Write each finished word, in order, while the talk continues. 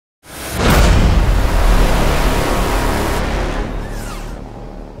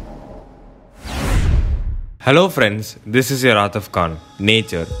Hello friends, this is your Ataf Khan.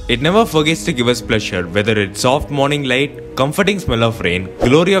 Nature. It never forgets to give us pleasure, whether it's soft morning light, comforting smell of rain,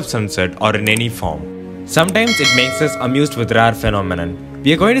 glory of sunset, or in any form. Sometimes it makes us amused with rare phenomenon.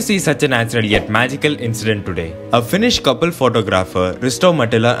 We are going to see such a natural yet magical incident today. A Finnish couple photographer, Risto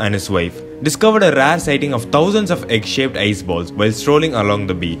Mattila and his wife, discovered a rare sighting of thousands of egg-shaped ice balls while strolling along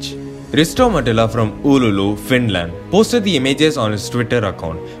the beach. Risto Mattila from Oulu, Finland, posted the images on his Twitter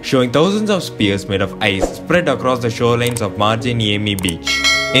account, showing thousands of spears made of ice spread across the shorelines of Marjaniemi beach.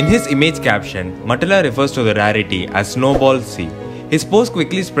 In his image caption, Mattila refers to the rarity as Snowball Sea. His post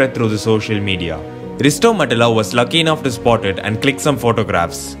quickly spread through the social media. Risto Mattila was lucky enough to spot it and click some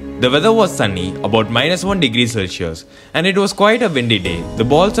photographs. The weather was sunny, about -1°C, and it was quite a windy day. The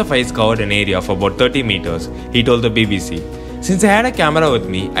balls of ice covered an area of about 30 meters, he told the BBC. Since I had a camera with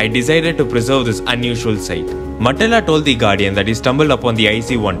me, I decided to preserve this unusual sight. Mattila told The Guardian that he stumbled upon the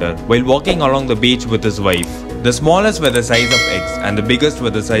icy wonder while walking along the beach with his wife. The smallest were the size of eggs and the biggest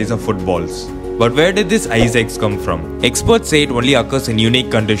were the size of footballs. But where did these ice eggs come from? Experts say it only occurs in unique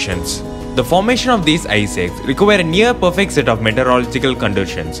conditions. The formation of these ice eggs require a near perfect set of meteorological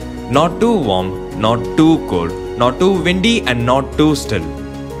conditions. Not too warm, not too cold, not too windy and not too still.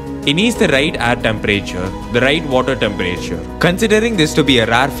 It needs the right air temperature, the right water temperature. Considering this to be a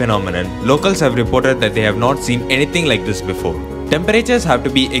rare phenomenon, locals have reported that they have not seen anything like this before. Temperatures have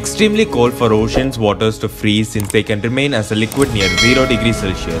to be extremely cold for ocean's waters to freeze since they can remain as a liquid near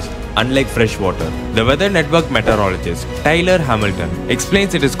 0°C, unlike fresh water. The Weather Network meteorologist, Tyler Hamilton,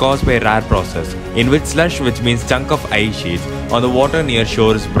 explains it is caused by a rare process in which slush, which means chunk of ice sheets, on the water near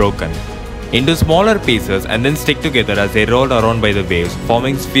shore is broken into smaller pieces and then stick together as they roll around by the waves,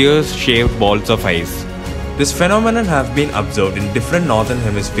 forming sphere-shaped balls of ice. This phenomenon has been observed in different northern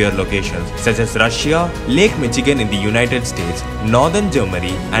hemisphere locations such as Russia, Lake Michigan in the United States, northern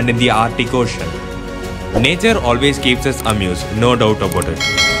Germany, and in the Arctic Ocean. Nature always keeps us amused, no doubt about it.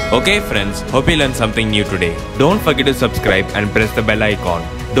 Okay friends, hope you learned something new today. Don't forget to subscribe and press the bell icon.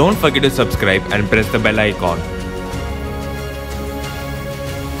 Don't forget to subscribe and press the bell icon.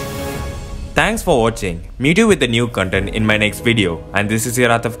 Thanks for watching. Meet you with the new content in my next video, and this is your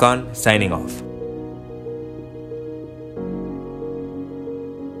Ataf Khan signing off.